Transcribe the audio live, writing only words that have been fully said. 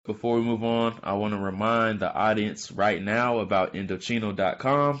Before we move on, I want to remind the audience right now about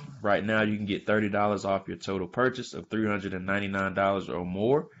Indochino.com. Right now, you can get $30 off your total purchase of $399 or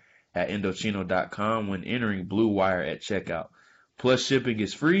more at Indochino.com when entering Blue Wire at checkout. Plus, shipping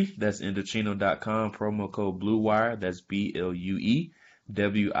is free. That's Indochino.com, promo code Blue Wire. That's BLUEWIRE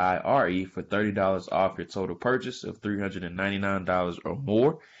for $30 off your total purchase of $399 or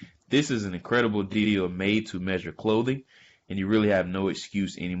more. This is an incredible deal made to measure clothing, and you really have no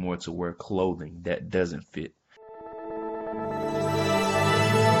excuse anymore to wear clothing that doesn't fit.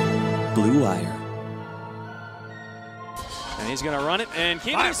 Blue Wire. And he's going to run it and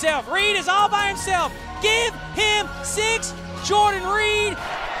keep it himself. Reed is all by himself. Give him 6. Jordan Reed.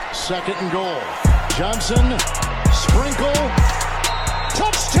 2nd and goal. Johnson. Sprinkle.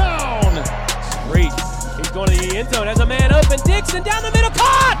 Touchdown. Reed. He's going to the end zone. Has a man open. Dixon down the middle.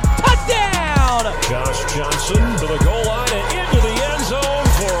 Caught. Touchdown. Josh Johnson to the goal line and into the end zone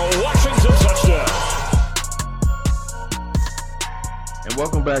for a Washington touchdown. And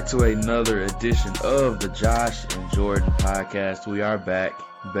welcome back to another edition of the Josh and Jordan podcast. We are back,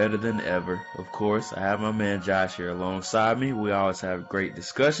 better than ever. Of course, I have my man Josh here alongside me. We always have great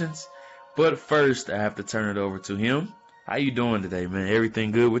discussions. But first, I have to turn it over to him. How you doing today, man?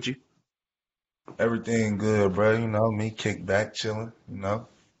 Everything good with you? Everything good, bro. You know, me kick back, chilling,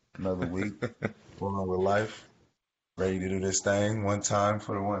 another week, going on with life, ready to do this thing one time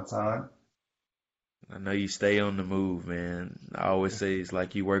for the one time. I know you stay on the move, man. I always say it's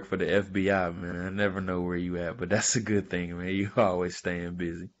like you work for the FBI, man. I never know where you at, but that's a good thing, man. You always staying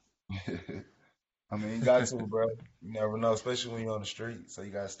busy. I mean, you got to, bro. You never know, especially when you're on the street, so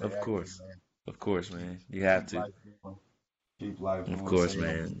you got to stay Of active, course. man. Of course, man. You have to. Keep life going. Of course, So you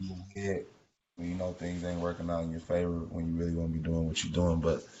man. don't get when you know things ain't working out in your favor, when you really want to be doing what you're doing.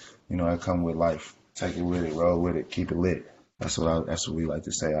 But, it come with life. Take it with it, roll with it, keep it lit. That's what we like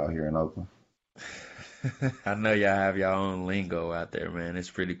to say out here in Oakland. I know y'all have your own lingo out there, man. It's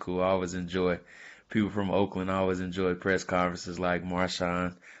pretty cool. I always enjoy people from Oakland. I always enjoy press conferences like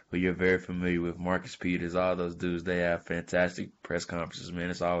Marshawn, who you're very familiar with, Marcus Peters, all those dudes. They have fantastic press conferences, man.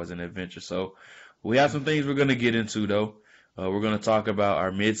 It's always an adventure. So we have some things we're going to get into, though. We're going to talk about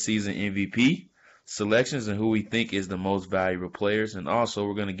our midseason MVP selections and who we think is the most valuable players. And also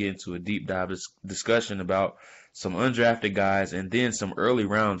we're going to get into a deep dive discussion about some undrafted guys and then some early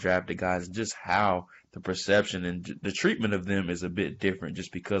round drafted guys and just how the perception and the treatment of them is a bit different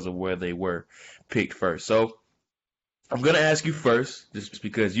just because of where they were picked first. So I'm going to ask you first, just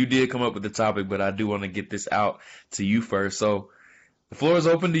because you did come up with the topic, but I do want to get this out to you first. So the floor is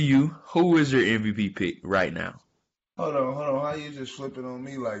open to you. Who is your MVP pick right now? Hold on. How you just flipping on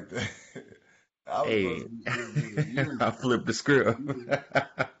me like that? Hey, I flipped the script.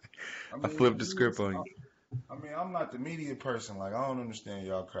 I flipped the script on you. I mean, I'm not the media person. Like, I don't understand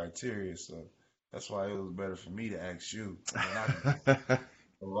y'all criteria, so that's why it was better for me to ask you. I can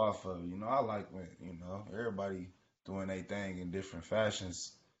go off of it. I like when, everybody doing their thing in different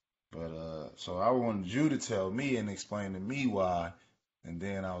fashions. But, so I wanted you to tell me and explain to me why, and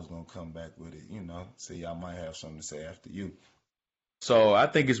then I was going to come back with it, See, I might have something to say after you. So I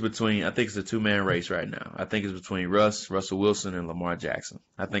think it's a two-man race right now. I think it's between Russell Wilson, and Lamar Jackson.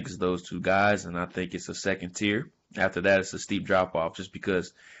 I think it's those two guys, and I think it's a second tier. After that, it's a steep drop-off just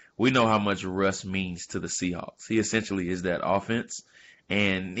because we know how much Russ means to the Seahawks. He essentially is that offense,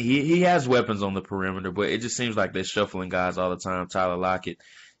 and he has weapons on the perimeter, but it just seems like they're shuffling guys all the time. Tyler Lockett,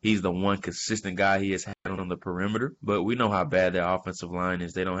 he's the one consistent guy he has had on the perimeter, but we know how bad their offensive line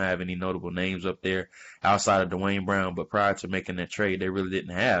is. They don't have any notable names up there outside of Dwayne Brown, but prior to making that trade, they really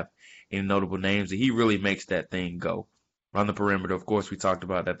didn't have any notable names, and he really makes that thing go. On the perimeter, of course, we talked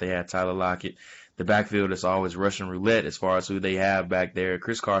about that they had Tyler Lockett. The backfield is always Russian roulette as far as who they have back there.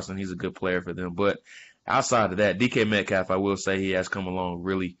 Chris Carson, he's a good player for them, but outside of that, DK Metcalf, I will say he has come along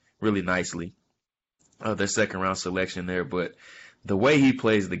really, really nicely. Their second-round selection there, but the way he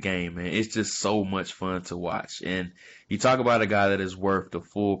plays the game, man, it's just so much fun to watch. And you talk about a guy that is worth the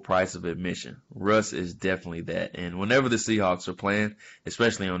full price of admission. Russ is definitely that. And whenever the Seahawks are playing,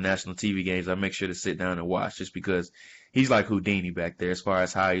 especially on national TV games, I make sure to sit down and watch just because he's like Houdini back there as far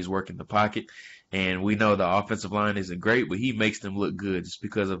as how he's working the pocket. And we know the offensive line isn't great, but he makes them look good just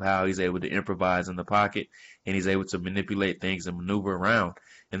because of how he's able to improvise in the pocket and he's able to manipulate things and maneuver around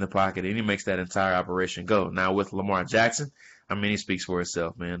in the pocket. And he makes that entire operation go. Now with Lamar Jackson, I mean, he speaks for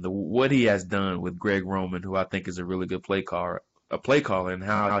himself, man. What he has done with Greg Roman, who I think is a really good play caller, and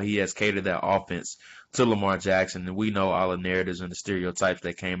how he has catered that offense to Lamar Jackson. And we know all the narratives and the stereotypes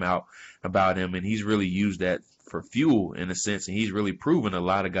that came out about him, and he's really used that for fuel in a sense, and he's really proven a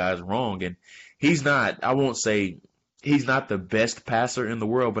lot of guys wrong. And he's not, I won't say he's not the best passer in the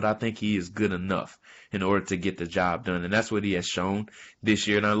world, but I think he is good enough in order to get the job done. And that's what he has shown this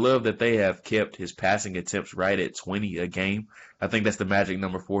year. And I love that they have kept his passing attempts right at 20 a game. I think that's the magic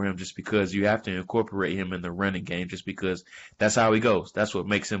number for him, just because you have to incorporate him in the running game, just because that's how he goes. That's what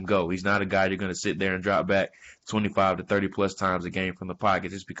makes him go. He's not a guy you're going to sit there and drop back 25 to 30 plus times a game from the pocket,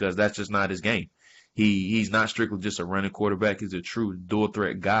 just because that's just not his game. He's not strictly just a running quarterback. He's a true dual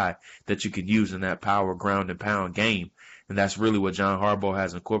threat guy that you can use in that power ground and pound game. And that's really what John Harbaugh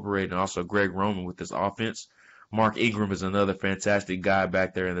has incorporated, and also Greg Roman with this offense. Mark Ingram is another fantastic guy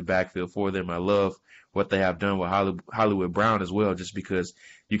back there in the backfield for them. I love what they have done with Hollywood Brown as well, just because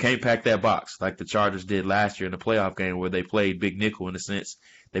you can't pack that box like the Chargers did last year in the playoff game where they played big nickel in a sense.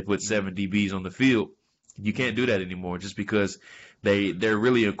 They put 7 DBs on the field. You can't do that anymore just because they're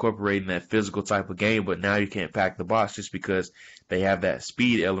really incorporating that physical type of game, but now you can't pack the box just because they have that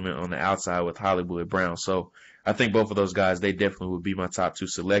speed element on the outside with Hollywood Brown. So I think both of those guys, they definitely would be my top 2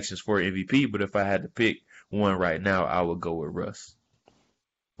 selections for MVP, but if I had to pick one right now, I would go with Russ.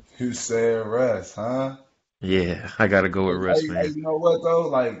 You said Russ, huh? Yeah, I got to go with Russ, man. You know what, though?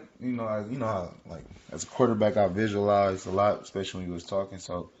 Like, you know how, like, as a quarterback, I visualized a lot, especially when you was talking.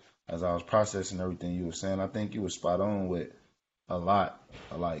 So as I was processing everything you were saying, I think you were spot on with a lot,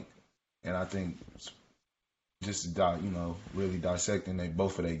 like, and I think just really dissecting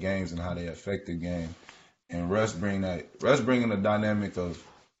both of their games and how they affect the game, and Russ bringing the dynamic of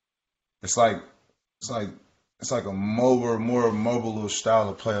it's like a more mobile style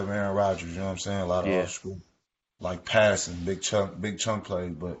of play of Aaron Rodgers. You know what I'm saying? A lot of off school, like passing, big chunk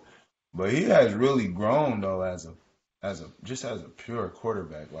plays, but he has really grown though as a pure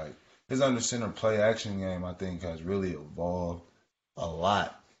quarterback. Like his under center play action game, I think, has really evolved a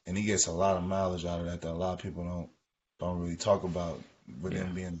lot, and he gets a lot of mileage out of that a lot of people don't really talk about. With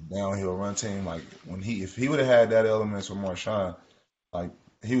him being a downhill run team, like if he would have had that elements with Marshawn, like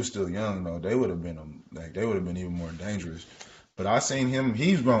he was still young though, they would have been even more dangerous. But I seen him;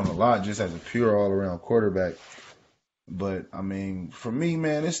 he's grown a lot just as a pure all around quarterback. But I mean, for me,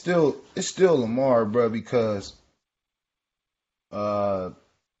 man, it's still Lamar, bro, because what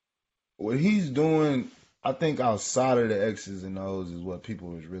he's doing, I think outside of the X's and O's is what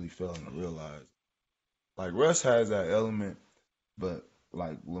people is really failing to realize. Like Russ has that element, but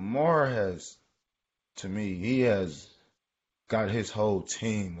like Lamar has, to me, he has got his whole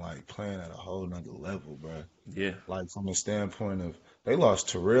team like playing at a whole nother level, bro. Yeah. Like from the standpoint of they lost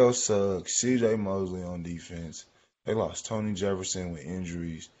Terrell Suggs, C.J. Mosley on defense. They lost Tony Jefferson with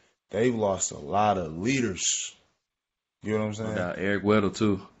injuries. They've lost a lot of leaders. You know what I'm saying? Without Eric Weddle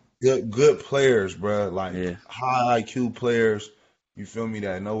too. Good players, bro. Like high IQ players. You feel me?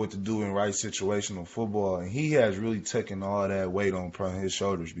 That know what to do in right situational football, and he has really taken all that weight on his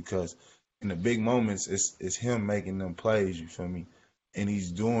shoulders because in the big moments, it's him making them plays. You feel me? And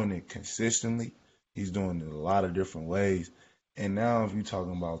he's doing it consistently. He's doing it a lot of different ways. And now, if you're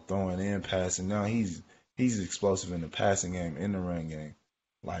talking about throwing in passing, now he's explosive in the passing game, in the run game,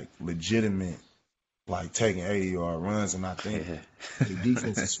 like legitimate, like taking 80-yard runs. And I think the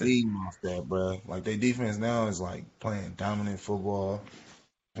defense is feeding off that, bro. Like their defense now is like playing dominant football.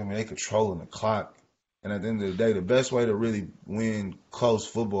 I mean, they controlling the clock. And at the end of the day, the best way to really win close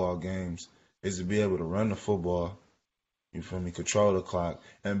football games is to be able to run the football, you feel me, control the clock,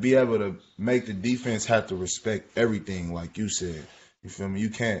 and be able to make the defense have to respect everything, like you said. You feel me? You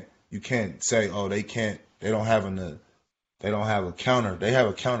can't say, oh, they don't have a counter. They have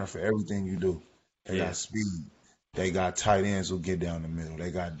a counter for everything you do. They got speed. They got tight ends who get down the middle. They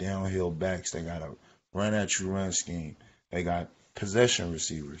got downhill backs. They got a run at you run scheme. They got possession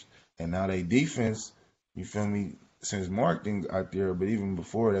receivers. And now they defense, you feel me, since Mark didn't got there, but even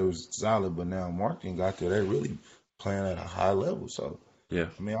before they was solid, but now Mark didn't got there, they really playing at a high level. So, I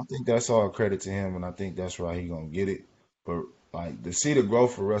mean, I think that's all credit to him, and I think that's why he going to get it. But, like, to see the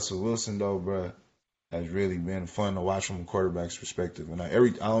growth for Russell Wilson, though, bro, has really been fun to watch from a quarterback's perspective. And I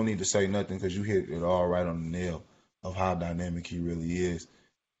don't need to say nothing because you hit it all right on the nail of how dynamic he really is.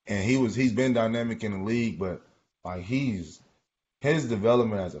 And he's been dynamic in the league, but, like, his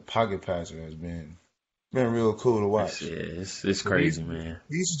development as a pocket passer has been real cool to watch. Yeah, it's crazy, man.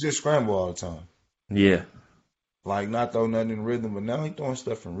 He used to just scramble all the time. Yeah. Like, not throw nothing in rhythm, but now he's throwing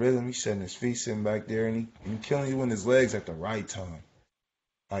stuff in rhythm. He's setting his feet, sitting back there, and he killing you with his legs at the right time.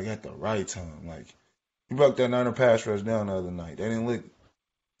 Like, at the right time. Like, he broke that Niner pass rush down the other night. They didn't look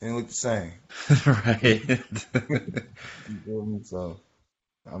the same. Right. You feel me? So,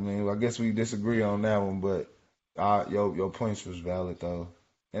 I mean, I guess we disagree on that one, but your points was valid, though.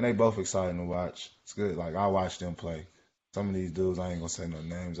 And they both exciting to watch. It's good. Like, I watch them play. Some of these dudes, I ain't going to say no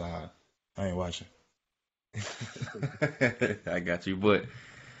names. I ain't watching. I got you. But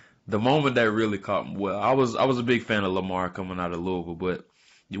the moment that really caught me, well, I was a big fan of Lamar coming out of Louisville, but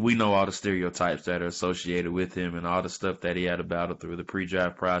we know all the stereotypes that are associated with him and all the stuff that he had to battle through the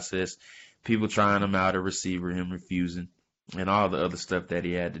pre-draft process, people trying him out a receiver, him refusing, and all the other stuff that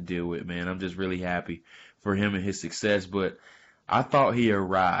he had to deal with, man. I'm just really happy for him and his success, but I thought he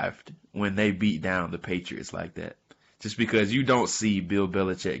arrived when they beat down the Patriots like that. Just because you don't see Bill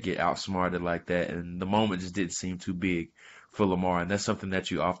Belichick get outsmarted like that, and the moment just didn't seem too big for Lamar, and that's something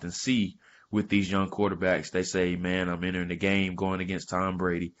that you often see with these young quarterbacks. They say, man, I'm entering the game going against Tom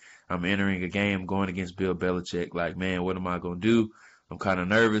Brady. I'm entering a game going against Bill Belichick. Like, man, what am I going to do? I'm kind of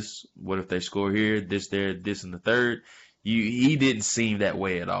nervous. What if they score here, this, there, this, and the third? He didn't seem that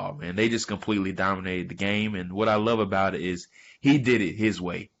way at all, man. They just completely dominated the game, and what I love about it is he did it his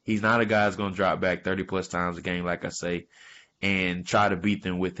way. He's not a guy that's going to drop back 30-plus times a game, like I say, and try to beat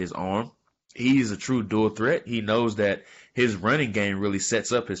them with his arm. He's a true dual threat. He knows that his running game really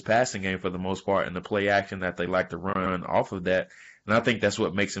sets up his passing game for the most part, and the play action that they like to run off of that. And I think that's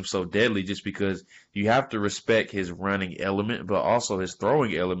what makes him so deadly, just because you have to respect his running element, but also his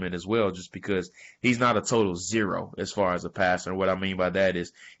throwing element as well, just because he's not a total zero as far as a passer. And what I mean by that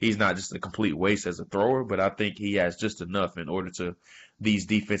is he's not just a complete waste as a thrower, but I think he has just enough in order to these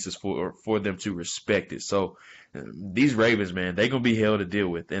defenses for them to respect it. So these Ravens, man, they're going to be hell to deal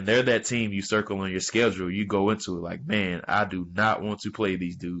with. And they're that team you circle on your schedule. You go into it like, man, I do not want to play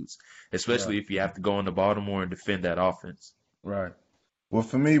these dudes, especially if you have to go into Baltimore and defend that offense. Right. Well,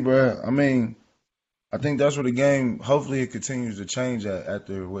 for me, bro, I mean, I think that's where the game, hopefully it continues to change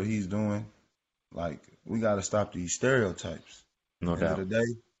after what he's doing. Like, we got to stop these stereotypes. No At the doubt. end of the day,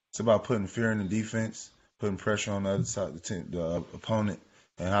 it's about putting fear in the defense, putting pressure on the other side, the opponent,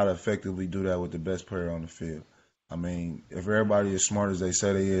 and how to effectively do that with the best player on the field. I mean, if everybody is smart as they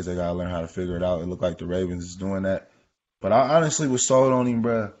say they is, they got to learn how to figure it out. It looked like the Ravens is doing that. But I honestly was sold on him,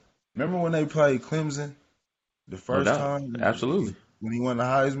 bro. Remember when they played Clemson the first time? Absolutely. When he won the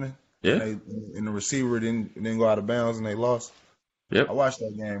Heisman? Yeah. And the receiver didn't go out of bounds and they lost? Yep. I watched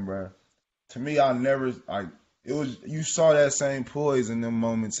that game, bro. To me, you saw that same poise in them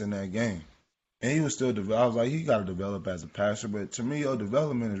moments in that game. And he was still I was like, he got to develop as a passer. But to me, your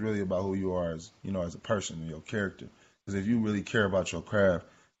development is really about who you are as a person and your character. Because if you really care about your craft,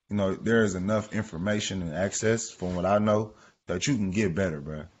 there is enough information and access from what I know that you can get better,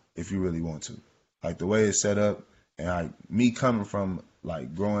 bro, if you really want to. Like the way it's set up, and like me coming from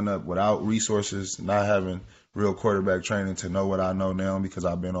like growing up without resources, not having real quarterback training to know what I know now because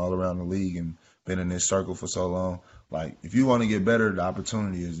I've been all around the league and been in this circle for so long. Like, if you want to get better, the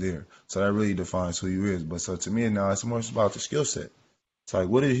opportunity is there. So that really defines who you is. But so to me now, it's more about the skill set. It's like,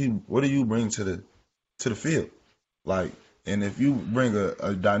 what do you bring to the field? Like, and if you bring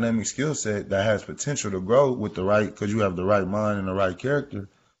a dynamic skill set that has potential to grow with because you have the right mind and the right character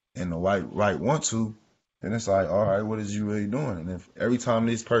and the right want to, then it's like, all right, what is you really doing? And if every time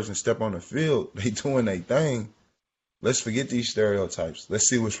these persons step on the field, they doing their thing, let's forget these stereotypes. Let's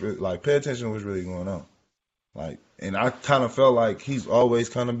see what's really, like, pay attention to what's really going on. Like, and I kind of felt like he's always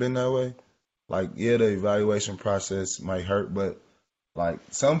kind of been that way. Like, yeah, the evaluation process might hurt, but like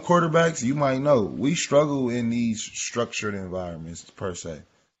some quarterbacks, you might know, we struggle in these structured environments per se.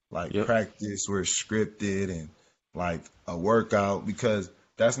 Like practice, we're scripted and like a workout because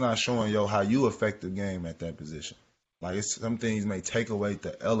that's not showing how you affect the game at that position. Like some things may take away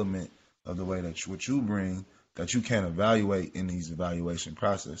the element of the way that what you bring that you can't evaluate in these evaluation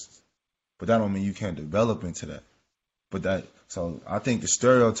processes. But that don't mean you can't develop into that. So I think the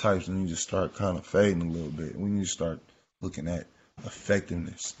stereotypes need to start kind of fading a little bit. We need to start looking at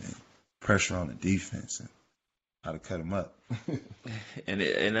effectiveness and pressure on the defense and how to cut them up.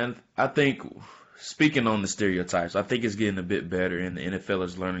 And I think, speaking on the stereotypes, I think it's getting a bit better, and the NFL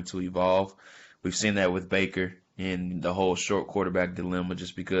is learning to evolve. We've seen that with Baker and the whole short quarterback dilemma,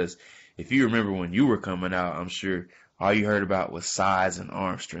 just because if you remember when you were coming out, I'm sure all you heard about was size and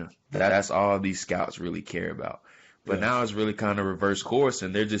arm strength. That's all these scouts really care about. But now it's really kind of reverse course,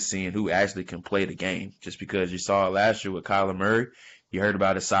 and they're just seeing who actually can play the game. Just because you saw it last year with Kyler Murray, you heard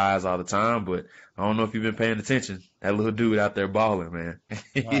about his size all the time, but I don't know if you've been paying attention. That little dude out there balling, man.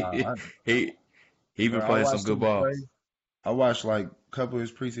 He been playing some good ball. I watched like a couple of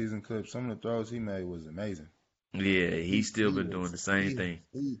his preseason clips. Some of the throws he made was amazing. Yeah, he's still been doing the same thing.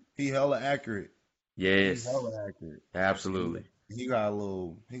 He hella accurate. Yes. He's hella accurate. Absolutely. He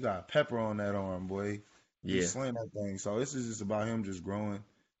got pepper on that arm, boy. Yeah. He's slaying that thing. So this is just about him just growing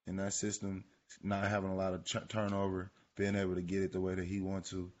in that system, not having a lot of turnover, being able to get it the way that he wants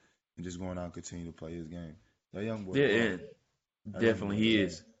to, and just going out and continue to play his game. That young boy. Yeah, definitely he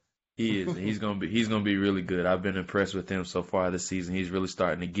is. He is. He's gonna be really good. I've been impressed with him so far this season. He's really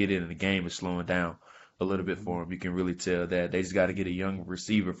starting to get in, and the game is slowing down a little bit for him. You can really tell that they just got to get a young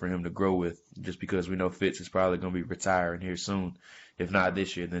receiver for him to grow with. Just because we know Fitz is probably gonna be retiring here soon, if not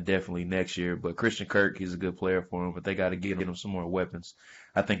this year, then definitely next year. But Christian Kirk, he's a good player for him, but they got to get him some more weapons.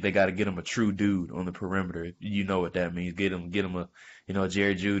 I think they got to get him a true dude on the perimeter. You know what that means. Get him a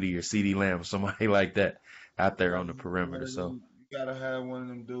Jerry Jeudy or CeeDee Lamb or somebody like that out there on the perimeter. So. You gotta have one of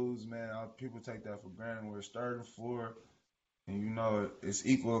them dudes, man. People take that for granted. Where it's 3rd and you know it's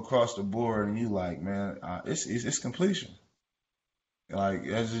equal across the board, and you like, man, it's completion. Like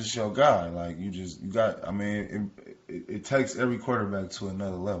that's just your guy. Like you got. I mean, it takes every quarterback to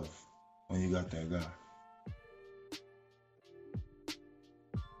another level when you got that guy.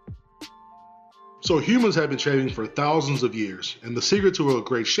 So humans have been shaving for thousands of years, and the secret to a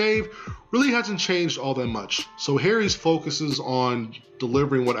great shave really hasn't changed all that much. So Harry's focuses on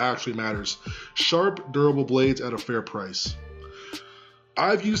delivering what actually matters: sharp, durable blades at a fair price.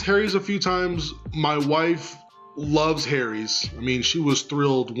 I've used Harry's a few times. My wife loves Harry's. I mean, she was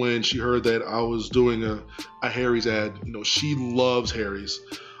thrilled when she heard that I was doing a Harry's ad. You know, she loves Harry's.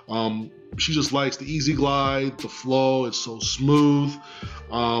 She just likes the easy glide, the flow. It's so smooth.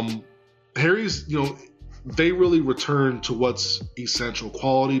 Harry's, you know, they really return to what's essential: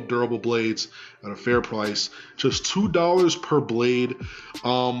 quality, durable blades at a fair price. Just $2 per blade.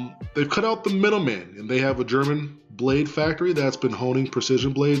 They've cut out the middleman, and they have a German blade factory that's been honing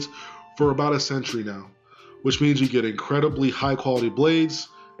precision blades for about a century now, which means you get incredibly high quality blades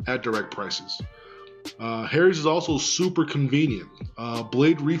at direct prices. Harry's is also super convenient.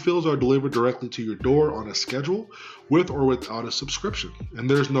 Blade refills are delivered directly to your door on a schedule, with or without a subscription, and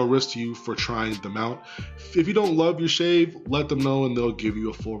there's no risk to you for trying them out. If you don't love your shave, let them know and they'll give you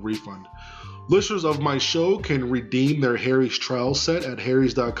a full refund. Listeners of my show can redeem their Harry's trial set at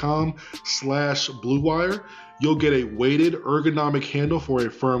harrys.com/bluewire. You'll get a weighted ergonomic handle for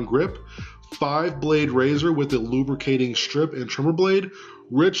a firm grip, 5-blade razor with a lubricating strip and trimmer blade,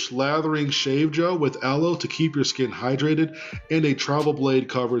 rich lathering shave gel with aloe to keep your skin hydrated, and a travel blade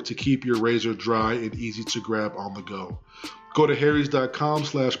cover to keep your razor dry and easy to grab on the go. Go to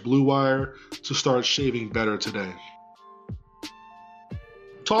harrys.com/bluewire to start shaving better today.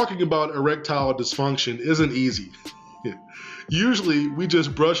 Talking about erectile dysfunction isn't easy. Usually we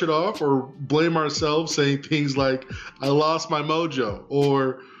just brush it off or blame ourselves, saying things like, I lost my mojo,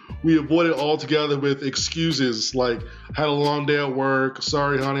 or we avoid it altogether with excuses like, had a long day at work,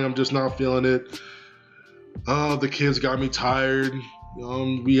 sorry honey, I'm just not feeling it. The kids got me tired.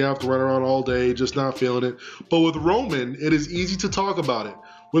 We have to run around all day, just not feeling it. But with Roman, it is easy to talk about it.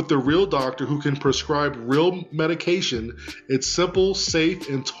 With the real doctor who can prescribe real medication, it's simple, safe,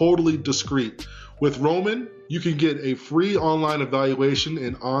 and totally discreet. With Roman, you can get a free online evaluation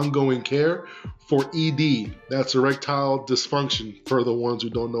and ongoing care for ED. That's erectile dysfunction, for the ones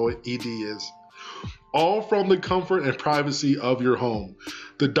who don't know what ED is. All from the comfort and privacy of your home.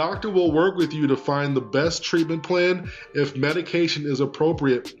 The doctor will work with you to find the best treatment plan. If medication is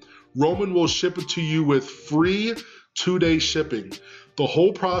appropriate, Roman will ship it to you with free 2-day shipping. The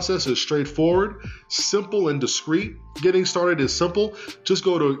whole process is straightforward, simple, and discreet. Getting started is simple. Just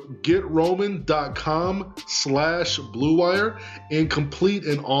go to getroman.com/bluewire and complete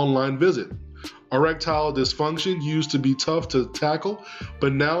an online visit. Erectile dysfunction used to be tough to tackle,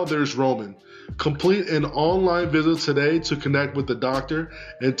 but now there's Roman. Complete an online visit today to connect with the doctor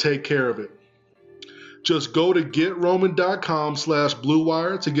and take care of it. Just go to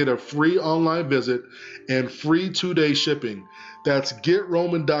getroman.com/bluewire to get a free online visit and free 2-day shipping. That's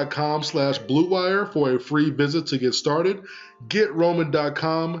getroman.com/bluewire for a free visit to get started.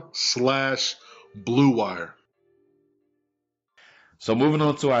 getroman.com/bluewire. So moving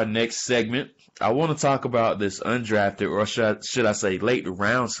on to our next segment, I want to talk about this undrafted, or should I say late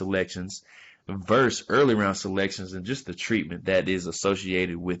round selections versus early round selections, and just the treatment that is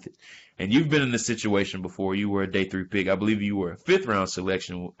associated with it. And you've been in this situation before. You were a day 3 pick. I believe you were a 5th round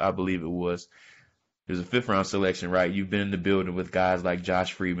selection. I believe it was. It was a 5th round selection, right? You've been in the building with guys like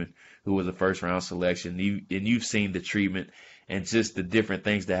Josh Freeman, who was a 1st round selection. And you've seen the treatment and just the different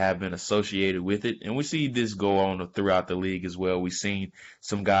things that have been associated with it. And we see this go on throughout the league as well. We've seen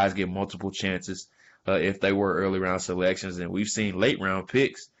some guys get multiple chances if they were early round selections. And we've seen late round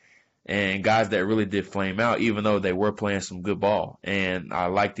picks and guys that really did flame out, even though they were playing some good ball. And I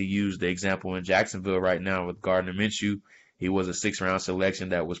like to use the example in Jacksonville right now with Gardner Minshew. He was a 6th round selection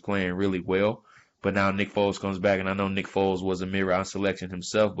that was playing really well. But now Nick Foles comes back, and I know Nick Foles was a mid-round selection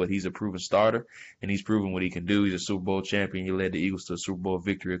himself, but he's a proven starter, and he's proven what he can do. He's a Super Bowl champion. He led the Eagles to a Super Bowl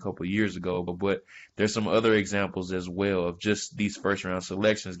victory a couple of years ago. But there's some other examples as well of just these first-round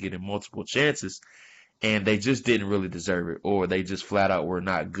selections getting multiple chances, and they just didn't really deserve it, or they just flat out were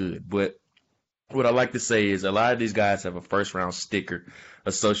not good. But what I like to say is a lot of these guys have a first-round sticker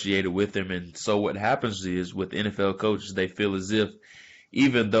associated with them, and so what happens is with NFL coaches, they feel as if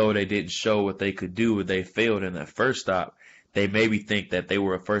even though they didn't show what they could do or they failed in that first stop, they maybe think that they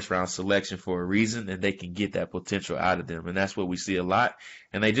were a first-round selection for a reason and they can get that potential out of them. And that's what we see a lot.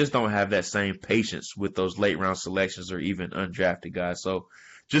 And they just don't have that same patience with those late-round selections or even undrafted guys. So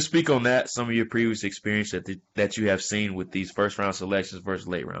just speak on that, some of your previous experience that you have seen with these first-round selections versus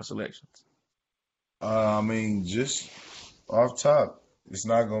late-round selections. Just off top, it's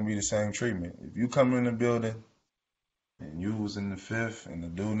not going to be the same treatment. If you come in the building and you was in the 5th and the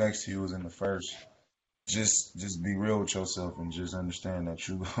dude next to you was in the 1st, just be real with yourself and just understand that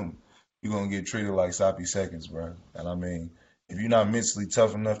you're going to get treated like sloppy seconds, bro. And if you're not mentally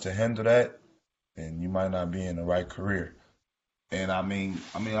tough enough to handle that, then you might not be in the right career. And I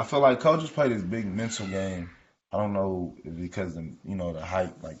feel like coaches play this big mental game. I don't know if because the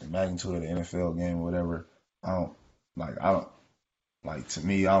height, like the magnitude of the NFL game or whatever. To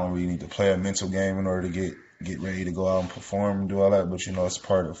me, I don't really need to play a mental game in order to get ready to go out and perform and do all that. But it's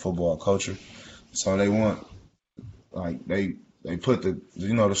part of football culture. So they want, they put the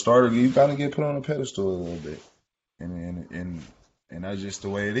starter, you kind of get put on a pedestal a little bit, and that's just the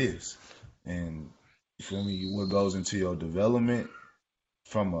way it is. And you feel me? What goes into your development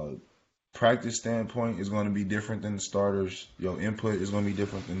from a practice standpoint is going to be different than the starters. Your input is going to be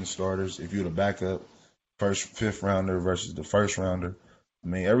different than the starters. If you're the backup, fifth rounder versus the first rounder,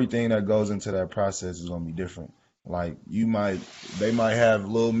 everything that goes into that process is going to be different. Like they might have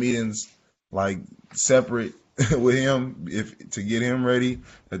little meetings separate with him to get him ready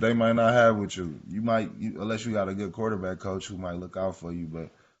that they might not have with you. Unless you got a good quarterback coach who might look out for you,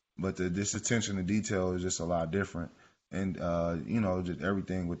 but this attention to detail is just a lot different. And just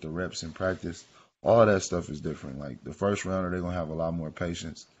everything with the reps in practice, all that stuff is different. Like the first rounder, they're gonna have a lot more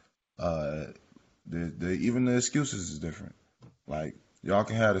patience. Even the excuses is different. Like y'all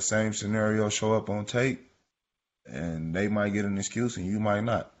can have the same scenario show up on tape, and they might get an excuse and you might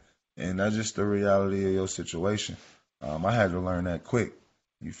not. And that's just the reality of your situation. I had to learn that quick.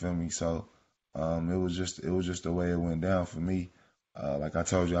 You feel me? So it was just the way it went down for me. Like I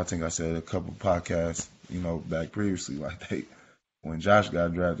told you, I think I said a couple podcasts, back previously, when Josh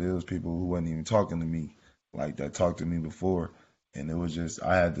got drafted, it was people who wasn't even talking to me, that talked to me before. And it was just,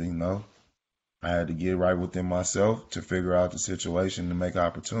 I had to get right within myself to figure out the situation to make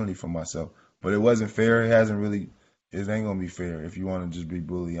opportunity for myself. But it wasn't fair. It ain't going to be fair if you want to just be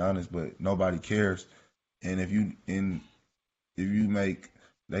brutally honest, but nobody cares. And if you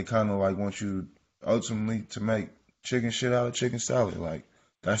they kind of want you ultimately to make chicken shit out of chicken salad.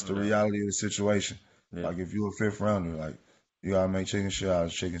 That's the reality of the situation. Yeah. If you're a fifth rounder, you gotta make chicken shit out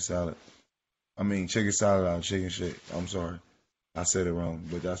of chicken salad. Chicken salad out of chicken shit. I'm sorry, I said it wrong,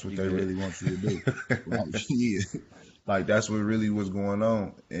 but that's what they really want you to do. That's what really was going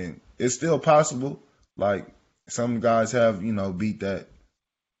on, and it's still possible. Some guys have, beat that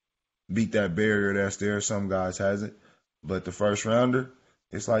barrier that's there. Some guys hasn't, but the first rounder,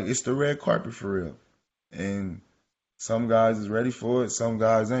 it's the red carpet for real, and some guys is ready for it, some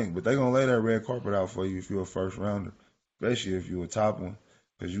guys ain't. But they going to lay that red carpet out for you if you're a first rounder, especially if you're a top one,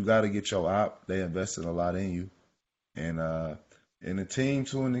 because you got to get your op. They invested a lot in you. And the team,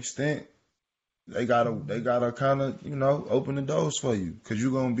 to an extent, they gotta kind of, open the doors for you because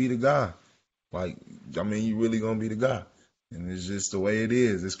you're going to be the guy. You really going to be the guy. And it's just the way it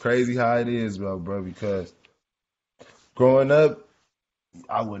is. It's crazy how it is, bro, because growing up,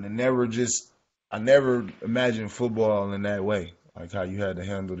 I never imagined football in that way, how you had to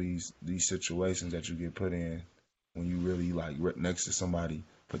handle these situations that you get put in when you really next to somebody,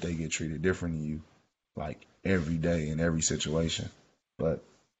 but they get treated different than you, every day in every situation. But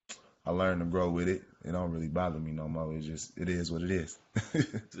I learned to grow with it. It don't really bother me no more. It is what it is.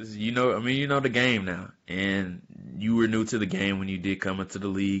 You know the game now, and you were new to the game when you did come into the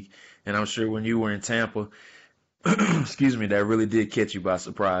league, and I'm sure when you were in Tampa, excuse me, that really did catch you by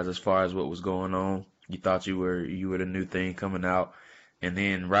surprise as far as what was going on. You thought you were the new thing coming out, and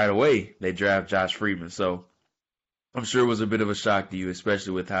then right away they draft Josh Freeman. So I'm sure it was a bit of a shock to you,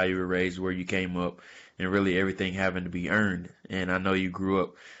 especially with how you were raised, where you came up, and really everything having to be earned. And I know you grew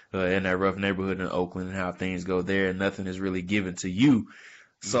up in that rough neighborhood in Oakland and how things go there, and nothing is really given to you.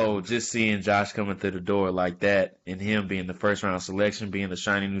 So just seeing Josh coming through the door like that and him being the first round selection, being the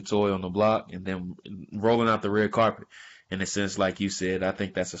shiny new toy on the block, and then rolling out the red carpet, in a sense, like you said, I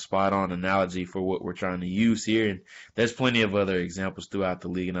think that's a spot on analogy for what we're trying to use here. And there's plenty of other examples throughout the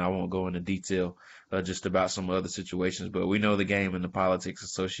league, and I won't go into detail just about some other situations, but we know the game and the politics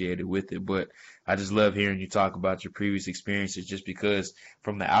associated with it. But I just love hearing you talk about your previous experiences, just because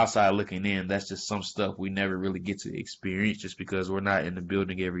from the outside looking in, that's just some stuff we never really get to experience just because we're not in the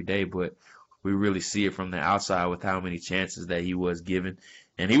building every day. But we really see it from the outside with how many chances that he was given.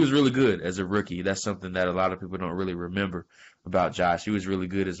 And he was really good as a rookie. That's something that a lot of people don't really remember about Josh. He was really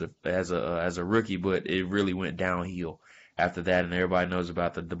good as a rookie, but it really went downhill after that. And everybody knows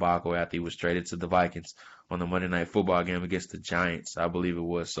about the debacle after he was traded to the Vikings on the Monday Night Football game against the Giants, I believe it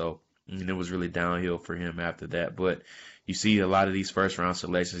was. So it was really downhill for him after that. But you see a lot of these first round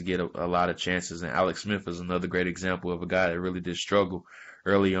selections get a lot of chances. And Alex Smith is another great example of a guy that really did struggle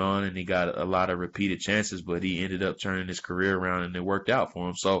early on, and he got a lot of repeated chances, but he ended up turning his career around, and it worked out for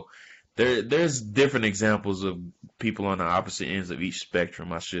him. So there's different examples of people on the opposite ends of each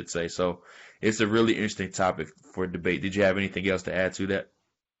spectrum, I should say. So it's a really interesting topic for debate. Did you have anything else to add to that?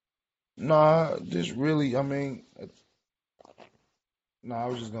 Nah, just really, I mean, I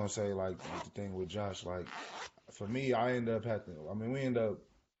was just gonna say, like, the thing with Josh, like, for me, we end up having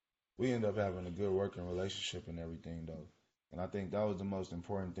a good working relationship and everything, though. And I think that was the most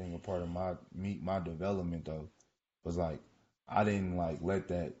important thing, a part of my development, though, was, like, I didn't, like, let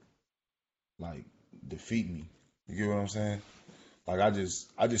that, like, defeat me. You get what I'm saying? Like, I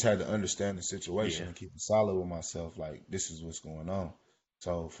just had to understand the situation and keep it solid with myself. Like, this is what's going on.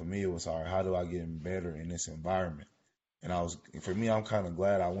 So for me, it was, all right, how do I get better in this environment? And for me, I'm kind of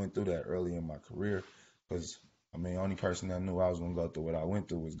glad I went through that early in my career, because, I mean, the only person that knew I was going to go through what I went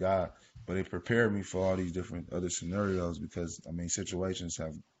through was God. But it prepared me for all these different other scenarios, because, I mean, situations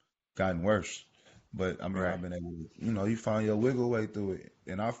have gotten worse. But, I mean, I've been able to, you find your wiggle way through it.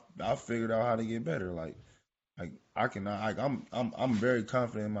 And I figured out how to get better. Like I'm very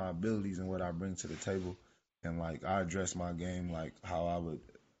confident in my abilities and what I bring to the table. And, like, I address my game like how I would,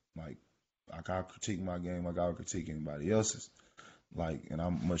 like I critique my game like I would critique anybody else's. Like, and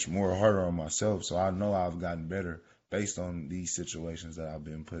I'm much more harder on myself. So I know I've gotten better based on these situations that I've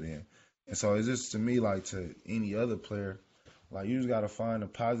been put in. And so it's just, to me, like, to any other player, like, you just got to find a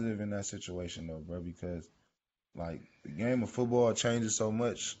positive in that situation, though, bro, because, like, the game of football changes so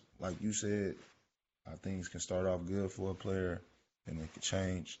much. Like you said, how things can start off good for a player and it can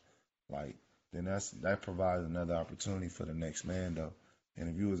change. Like, then that provides another opportunity for the next man, though. And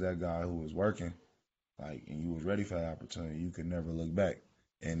if you was that guy who was working, like, and you was ready for that opportunity, you could never look back.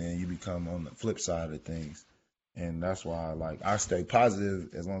 And then you become on the flip side of things. And that's why, like, I stay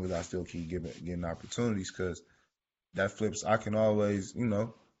positive as long as I still keep getting opportunities, because that flips. I can always,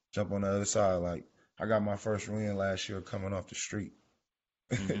 jump on the other side. Like, I got my first win last year coming off the street.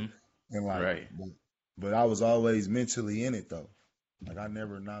 Mm-hmm. And, like, right. But I was always mentally in it, though. Like, I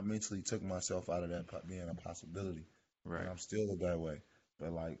never not mentally took myself out of that being a possibility. Right. And I'm still that way.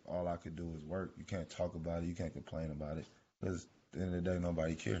 But, like, all I could do is work. You can't talk about it. You can't complain about it. Because at the end of the day,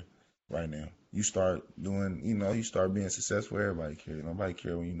 nobody cares right now. You start doing, you start being successful, everybody cares. Nobody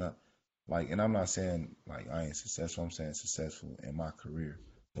cares when you're not. Like, and I'm not saying, like, I ain't successful. I'm saying successful in my career,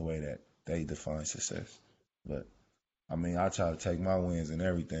 the way that they define success. But, I mean, I try to take my wins and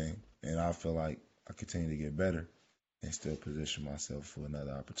everything, and I feel like I continue to get better and still position myself for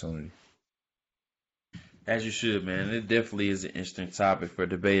another opportunity. As you should, man. It definitely is an interesting topic for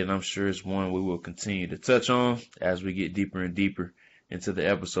debate, and I'm sure it's one we will continue to touch on as we get deeper and deeper into the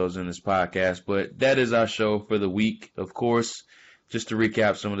episodes in this podcast. But that is our show for the week. Of course, just to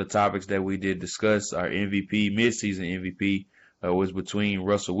recap some of the topics that we did discuss, our MVP, midseason MVP, was between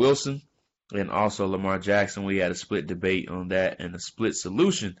Russell Wilson and also Lamar Jackson. We had a split debate on that and a split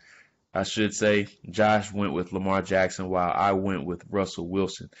solution, I should say. Josh went with Lamar Jackson while I went with Russell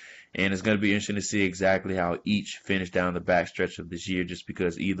Wilson. And it's going to be interesting to see exactly how each finished down the backstretch of this year, just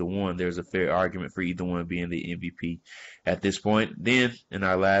because either one, there's a fair argument for either one being the MVP at this point. Then, in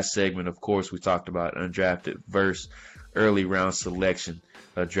our last segment, of course, we talked about undrafted versus early round selection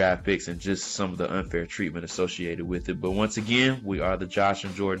draft picks and just some of the unfair treatment associated with it. But once again, we are the Josh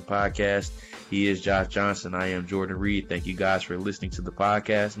and Jordan podcast. He is Josh Johnson. I am Jordan Reed. Thank you guys for listening to the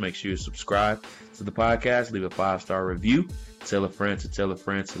podcast. Make sure you subscribe to the podcast. Leave a 5-star review. Tell a friend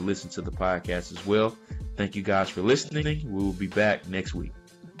to listen to the podcast as well. Thank you guys for listening. We will be back next week.